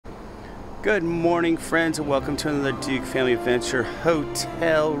Good morning, friends, and welcome to another Duke Family Adventure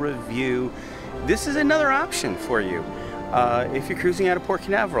hotel review. This is another option for you if you're cruising out of Port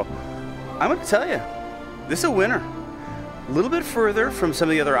Canaveral. I'm going to tell you, this is a winner. A little bit further from some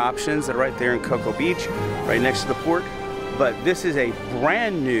of the other options that are right there in Cocoa Beach, right next to the port, but this is a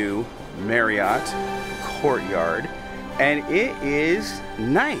brand new Marriott Courtyard, and it is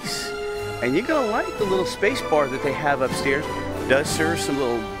nice. And you're going to like the little space bar that they have upstairs. It does serve some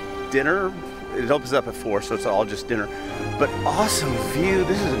little dinner. It opens up at 4, so it's all just dinner. But awesome view.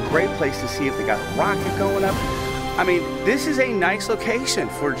 This is a great place to see if they got a rocket going up. I mean, this is a nice location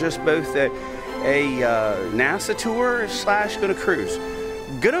for just both a NASA tour / gonna cruise.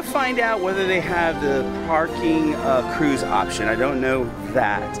 Gonna find out whether they have the parking cruise option. I don't know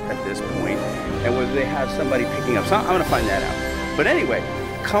that at this point, and whether they have somebody picking up. So I'm gonna find that out. But anyway,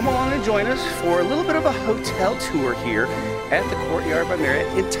 come along and join us for a little bit of a hotel tour here at the Courtyard by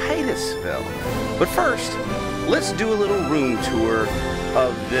Marriott in Titusville. But first, let's do a little room tour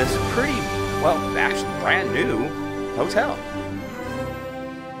of this pretty, well, actually brand new hotel.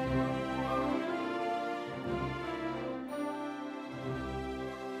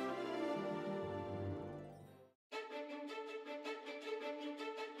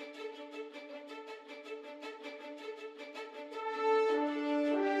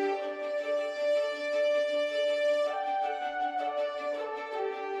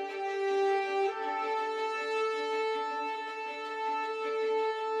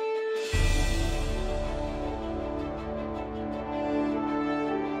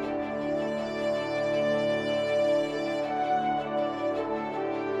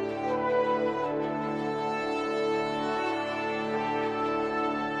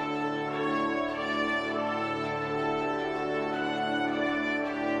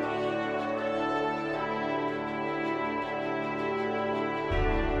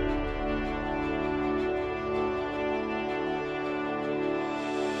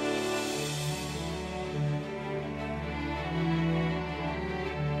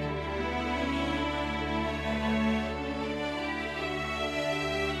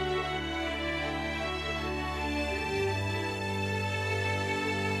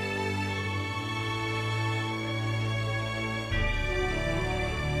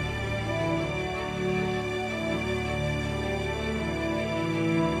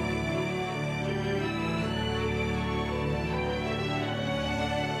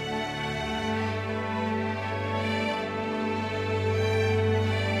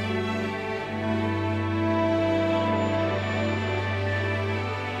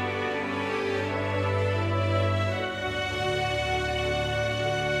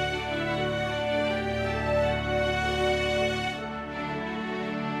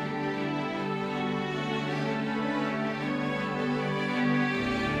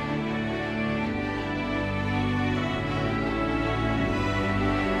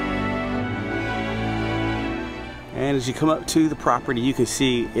 And as you come up to the property, you can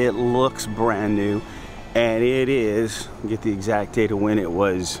see it looks brand new, and it is. Get the exact date of when it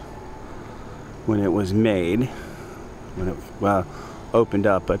was made, when it opened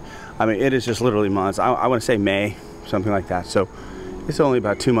up. But I mean, it is just literally months. I want to say May, something like that. So it's only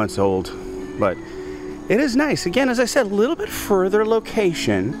about 2 months old, but it is nice. Again, as I said, a little bit further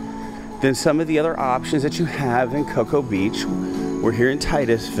location than some of the other options that you have in Cocoa Beach. We're here in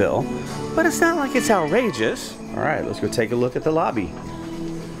Titusville, but it's not like it's outrageous. All right, let's go take a look at the lobby.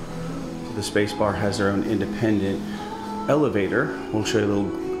 The space bar has their own independent elevator. We'll show you a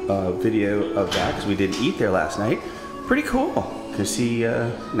little video of that because we did eat there last night. Pretty cool. You can see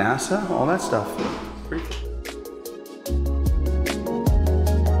NASA, all that stuff. Pretty cool.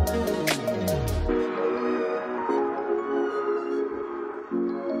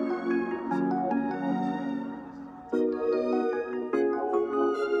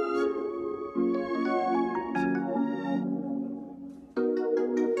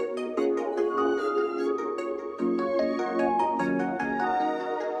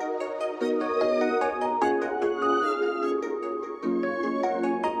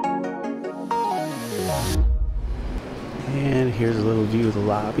 And here's a little view of the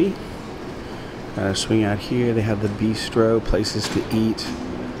lobby. Swing out here, they have the bistro, places to eat.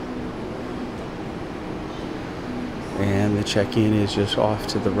 And the check-in is just off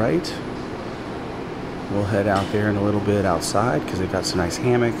to the right. We'll head out there in a little bit outside because they've got some nice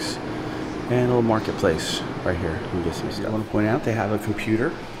hammocks and a little marketplace right here. Let me get some stuff. I want to point out they have a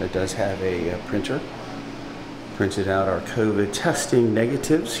computer that does have a printer. Printed out our COVID testing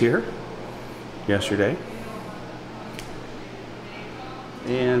negatives here yesterday.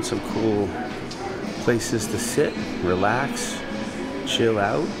 And some cool places to sit, relax, chill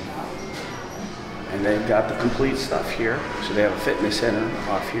out. And they've got the complete stuff here. So they have a fitness center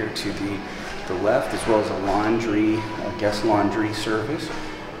off here to the left, as well as a laundry, a guest laundry service.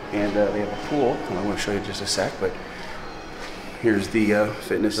 And they have a pool, and I'm going to show you in just a sec, but here's the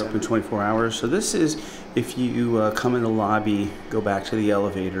fitness center. Open 24 hours. So this is, if you come in the lobby, go back to the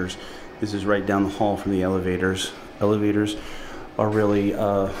elevators. This is right down the hall from the elevators. Elevators are really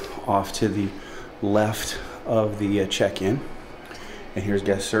off to the left of the check-in. And here's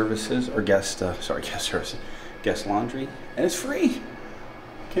guest services, or guest services, guest laundry, and it's free.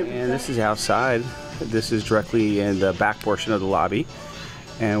 And this is outside. This is directly in the back portion of the lobby.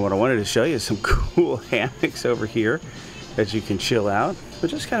 And what I wanted to show you is some cool hammocks over here that you can chill out. But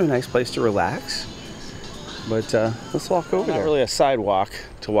just kind of a nice place to relax. But let's walk over there. Not really a sidewalk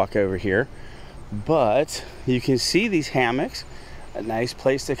to walk over here, but you can see these hammocks. A nice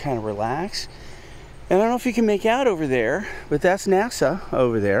place to kind of relax. And I don't know if you can make out over there, but that's NASA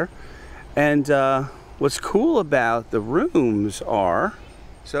over there. And what's cool about the rooms are,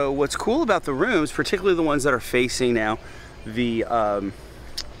 particularly the ones that are facing now the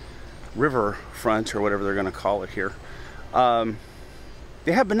river front, or whatever they're gonna call it here,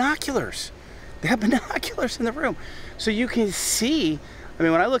 they have binoculars. They have binoculars in the room. So you can see, I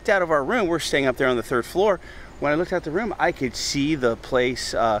mean, when I looked out of our room, we're staying up there on the 3rd floor. When I looked out the room, I could see the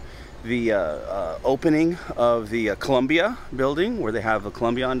place, the opening of the Columbia building, where they have the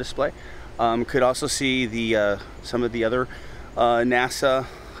Columbia on display. Could also see the some of the other NASA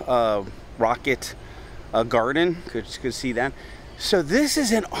rocket garden. Could see that. So this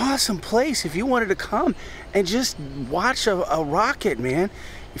is an awesome place if you wanted to come and just watch a rocket, man.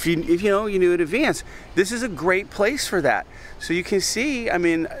 If you knew in advance, this is a great place for that. So you can see, I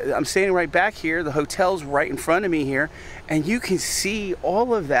mean, I'm standing right back here, the hotel's right in front of me here, and you can see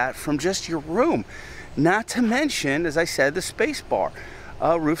all of that from just your room. Not to mention, as I said, the space bar,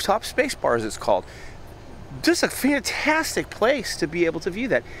 rooftop space bar as it's called. Just a fantastic place to be able to view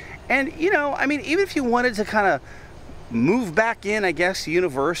that. And I mean, even if you wanted to kind of move back in, I guess, to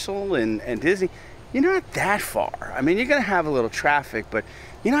Universal and Disney, you're not that far. I mean, you're gonna have a little traffic, but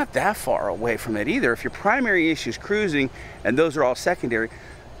you're not that far away from it either. If your primary issue is cruising and those are all secondary,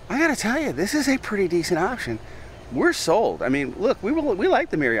 I gotta tell you, this is a pretty decent option. We're sold. I mean, look, we like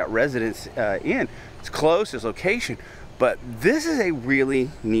the Marriott Residence Inn. It's close, it's location, but this is a really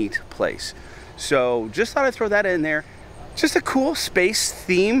neat place. So just thought I'd throw that in there. Just a cool space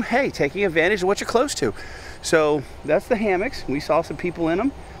theme. Hey, taking advantage of what you're close to. So that's the hammocks. We saw some people in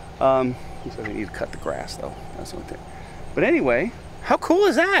them. Looks like we need to cut the grass though. That's one thing. But anyway, how cool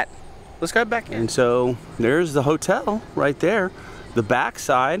is that? Let's go back in. And so there's the hotel right there, the back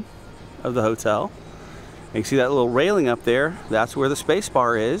side of the hotel. You can see that little railing up there. That's where the space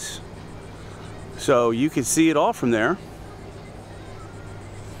bar is. So you can see it all from there.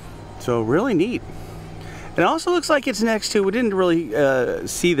 So really neat. It also looks like it's next to, we didn't really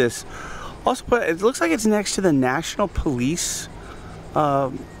see this. Also, but it looks like it's next to the National Police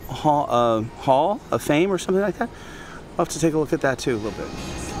Hall of Fame or something like that. I'll have to take a look at that too a little bit.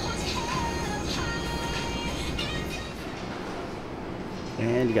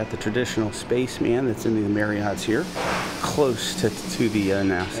 And you got the traditional spaceman that's in the Marriotts here, close to the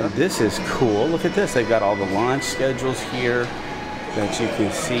NASA. And this is cool. Look at this. They've got all the launch schedules here that you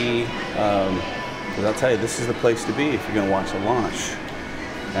can see. Because I'll tell you, this is the place to be if you're going to watch a launch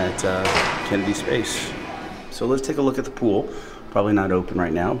at Kennedy Space. So let's take a look at the pool. Probably not open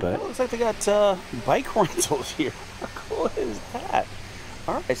right now, but it looks like they got bike rentals here. How cool is that?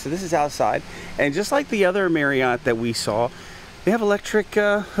 All right, so this is outside, and just like the other Marriott that we saw, they have electric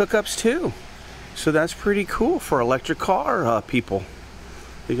hookups too. So that's pretty cool for electric car people.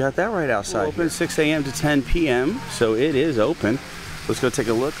 They got that right outside. Open 6 a.m. to 10 p.m. So it is open. Let's go take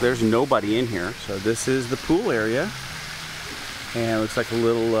a look. There's nobody in here. So this is the pool area, and it looks like a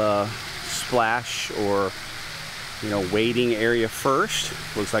little splash or waiting area first.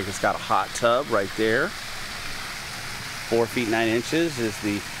 Looks like it's got a hot tub right there. 4 feet 9 inches is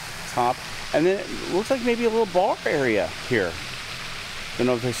the top. And then it looks like maybe a little bar area here. Don't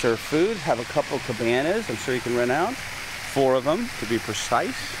know if they serve food. Have a couple of cabanas. I'm sure you can rent out. 4 of them to be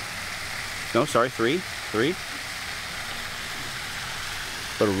precise. No, sorry, 3.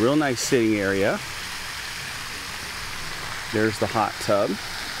 But a real nice sitting area. There's the hot tub.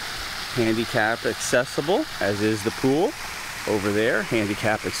 Handicap accessible, as is the pool over there.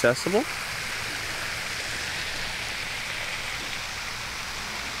 Handicap accessible.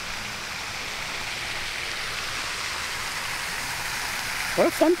 What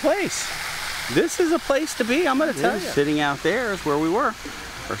a fun place. This is a place to be, I'm going to tell you. Sitting out there is where we were.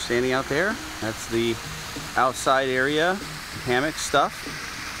 Or standing out there. That's the outside area, hammock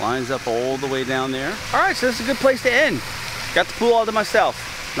stuff. lines up all the way down there. All right, so this is a good place to end. Got the pool all to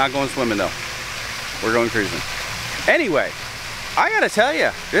myself. Not going swimming though. We're going cruising. Anyway, I gotta tell you,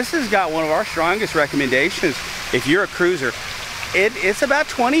 this has got one of our strongest recommendations. If you're a cruiser, it's about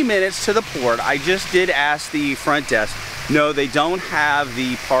 20 minutes to the port. I just did ask the front desk. No, they don't have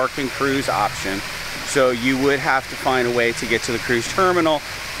the park and cruise option. So you would have to find a way to get to the cruise terminal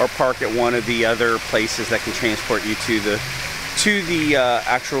or park at one of the other places that can transport you to the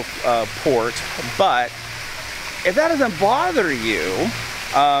actual port. But if that doesn't bother you,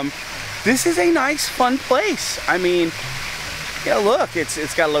 this is a nice, fun place. I mean, yeah, look,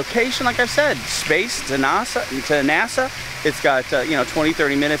 it's got location, like I said, space to NASA. It's got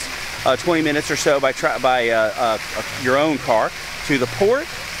 20 minutes or so by your own car to the port.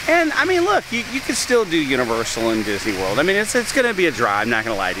 And I mean, look, you can still do Universal and Disney World. I mean, it's going to be a drive. I'm not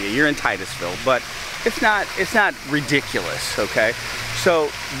going to lie to you. You're in Titusville, but it's not ridiculous. Okay, so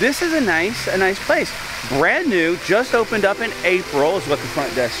this is a nice place. Brand new, just opened up in April, is what the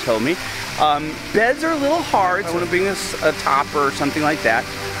front desk told me. Beds are a little hard. I want to bring us a topper or something like that,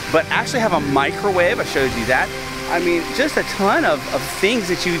 but actually have a microwave. I showed you that. I mean, just a ton of things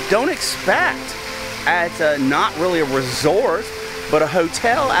that you don't expect at not really a resort, but a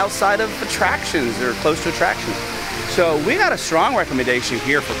hotel outside of attractions or close to attractions. So we got a strong recommendation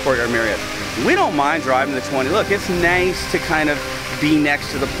here for Courtyard Marriott. We don't mind driving the 20. Look, it's nice to kind of be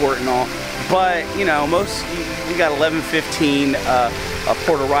next to the port and all, but you know, we got 11:15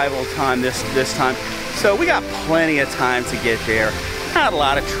 port arrival time this time, so we got plenty of time to get there. Not a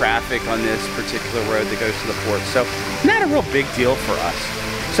lot of traffic on this particular road that goes to the port, so not a real big deal for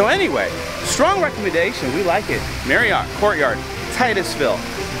us. So anyway, strong recommendation. We like it. Marriott Courtyard Titusville,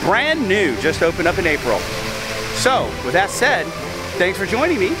 brand new, just opened up in April. So with that said, thanks for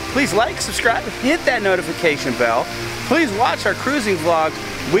joining me. Please like, subscribe, hit that notification bell. Please watch our cruising vlogs.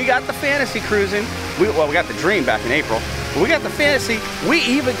 We got the fantasy cruising. We got the dream back in April. We got the fantasy. We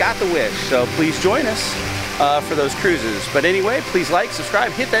even got the wish. So please join us for those cruises. But anyway, please like,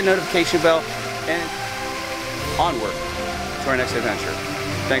 subscribe, hit that notification bell, and onward to our next adventure.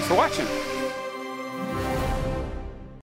 Thanks for watching.